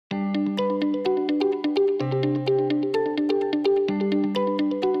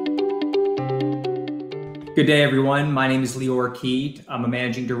Good day, everyone. My name is Lior Keat. I'm a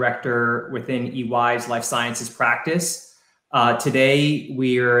managing director within EY's Life Sciences practice. Today,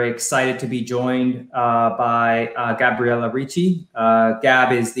 we are excited to be joined by Gabriella Ricci.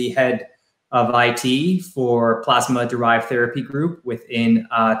 Gab is the head of IT for Plasma-Derived Therapy Group within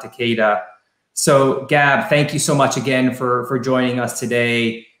Takeda. So, Gab, thank you so much again for joining us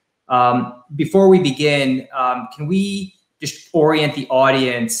today. Before we begin, can we just orient the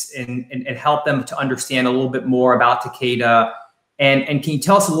audience and help them to understand a little bit more about Takeda? And can you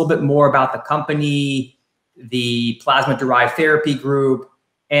tell us a little bit more about the company, the Plasma-Derived Therapy Group,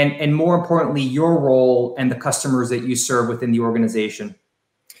 and more importantly, your role and the customers that you serve within the organization?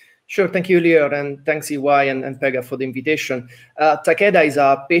 Sure, thank you, Lior, and thanks EY and Pega for the invitation. Takeda is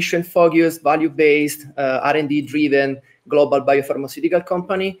a patient-focused, value-based, R&D-driven global biopharmaceutical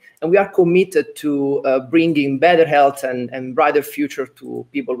company, and we are committed to bringing better health and brighter future to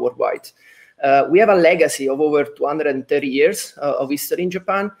people worldwide. We have a legacy of over 230 years of history in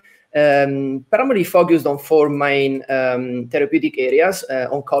Japan, primarily focused on four main therapeutic areas: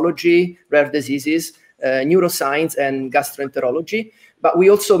 oncology, rare diseases, neuroscience, and gastroenterology. But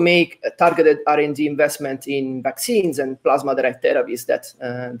we also make targeted R&D investment in vaccines and plasma-derived therapies.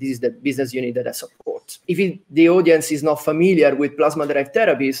 This is the business unit that I support. If the audience is not familiar with plasma-derived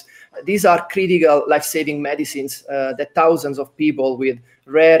therapies, these are critical life-saving medicines that thousands of people with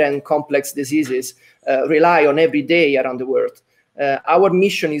rare and complex diseases rely on every day around the world. Our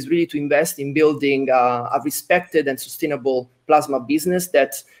mission is really to invest in building a respected and sustainable plasma business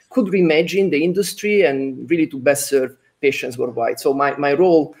that could reimagine the industry and really to best serve patients worldwide. So my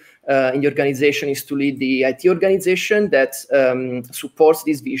role in the organization is to lead the IT organization that supports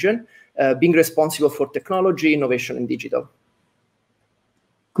this vision, being responsible for technology, innovation, and digital.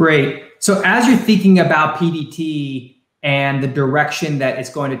 Great. So as you're thinking about PDT and the direction that it's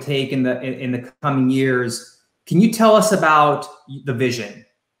going to take in the coming years, can you tell us about the vision?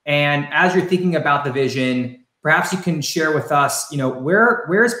 And as you're thinking about the vision, perhaps you can share with us,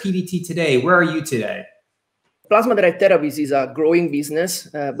 where is PDT today? Where are you today? Plasma-derived therapies is a growing business,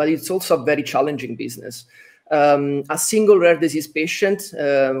 but it's also a very challenging business. A single rare disease patient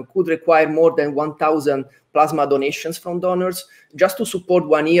could require more than 1,000 plasma donations from donors just to support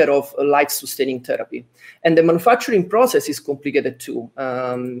 1 year of life-sustaining therapy. And the manufacturing process is complicated too.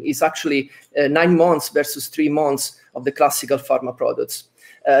 It's actually 9 months versus 3 months of the classical pharma products.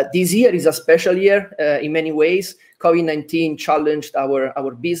 This year is a special year in many ways. COVID-19 challenged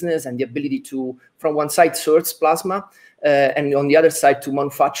our business and the ability to, from one side, source plasma, and on the other side, to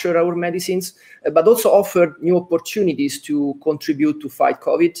manufacture our medicines, but also offered new opportunities to contribute to fight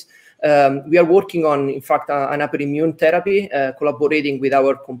COVID. We are working on, in fact, an hyperimmune therapy, collaborating with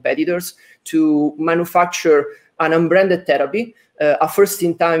our competitors to manufacture an unbranded therapy, a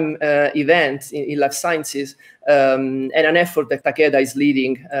first-in-time event in life sciences, and an effort that Takeda is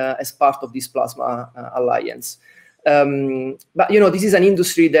leading as part of this Plasma Alliance. But this is an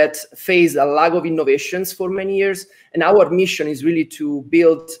industry that faced a lack of innovations for many years, and our mission is really to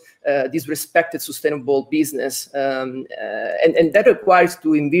build this respected, sustainable business, and that requires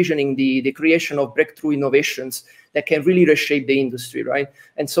to envisioning the creation of breakthrough innovations that can really reshape the industry, right?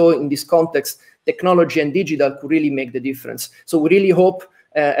 And so in this context, technology and digital could really make the difference. So we really hope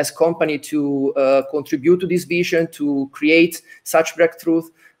as a company to contribute to this vision, to create such breakthroughs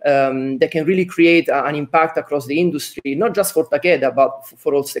that can really create an impact across the industry, not just for Takeda, but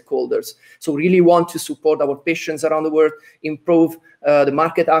for all stakeholders. So we really want to support our patients around the world, improve the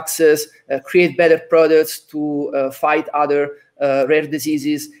market access, create better products to fight other rare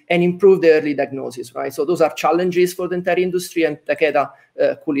diseases, and improve the early diagnosis, right? So those are challenges for the entire industry, and Takeda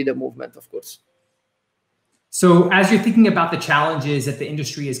could lead the movement, of course. So as you're thinking about the challenges that the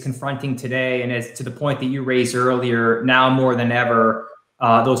industry is confronting today, and as to the point that you raised earlier, now more than ever,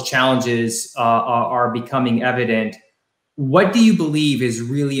 those challenges are becoming evident. What do you believe is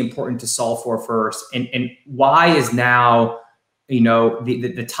really important to solve for first, and why is now,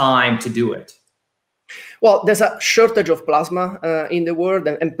 the time to do it? Well, there's a shortage of plasma in the world,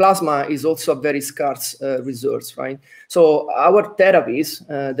 and plasma is also a very scarce resource, right? So our therapies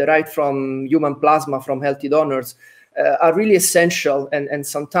derived from human plasma from healthy donors are really essential and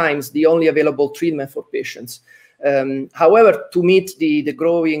sometimes the only available treatment for patients. However, to meet the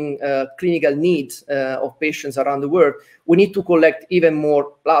growing clinical needs of patients around the world, we need to collect even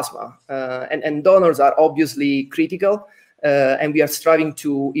more plasma, and donors are obviously critical. And we are striving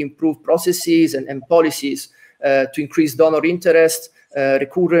to improve processes and policies to increase donor interest,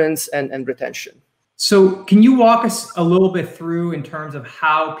 recurrence, and retention. So can you walk us a little bit through in terms of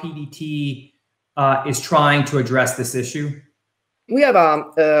how PDT is trying to address this issue? We have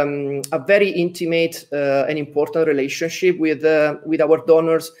a very intimate and important relationship with our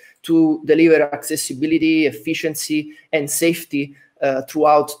donors to deliver accessibility, efficiency, and safety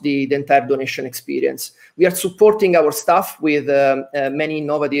throughout the entire donation experience. We are supporting our staff with many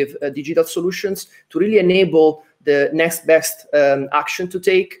innovative digital solutions to really enable the next best action to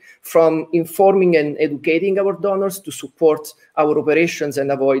take, from informing and educating our donors to support our operations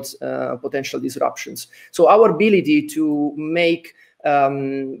and avoid potential disruptions. So our ability to make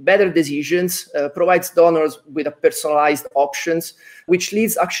better decisions provides donors with a personalized options, which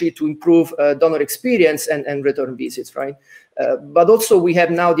leads actually to improve donor experience and return visits, right? But also we have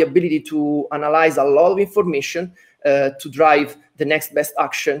now the ability to analyze a lot of information to drive the next best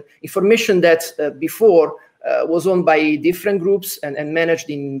action, information that before was owned by different groups and managed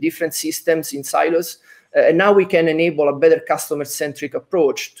in different systems in silos. And now we can enable a better customer-centric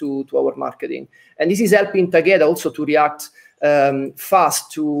approach to our marketing. And this is helping Takeda also to react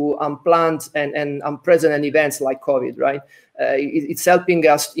fast to unplanned and unprecedented events like COVID, right? It's helping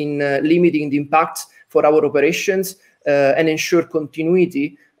us in limiting the impact for our operations and ensure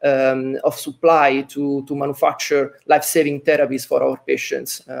continuity of supply to manufacture life-saving therapies for our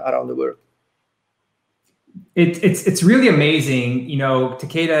patients around the world. It's really amazing. You know,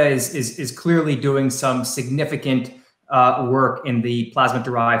 Takeda is clearly doing some significant work in the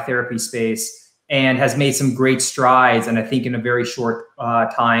plasma-derived therapy space and has made some great strides, and I think in a very short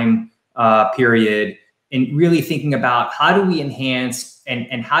time period, in really thinking about how do we enhance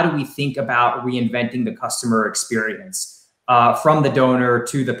and how do we think about reinventing the customer experience from the donor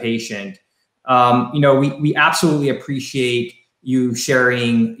to the patient. You know, we absolutely appreciate you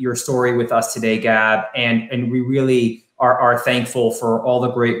sharing your story with us today, Gab, and we really are thankful for all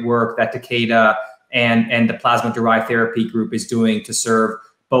the great work that Takeda and the Plasma-Derived Therapy Group is doing to serve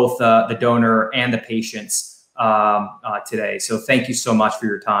both the donor and the patients today. So thank you so much for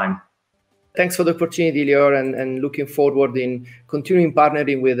your time. Thanks for the opportunity, Lior, and looking forward in continuing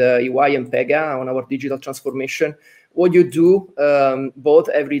partnering with EY and Pega on our digital transformation. What you do both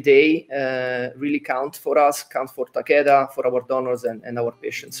every day really count for us, count for Takeda, for our donors and our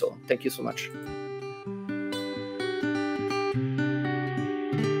patients. So thank you so much.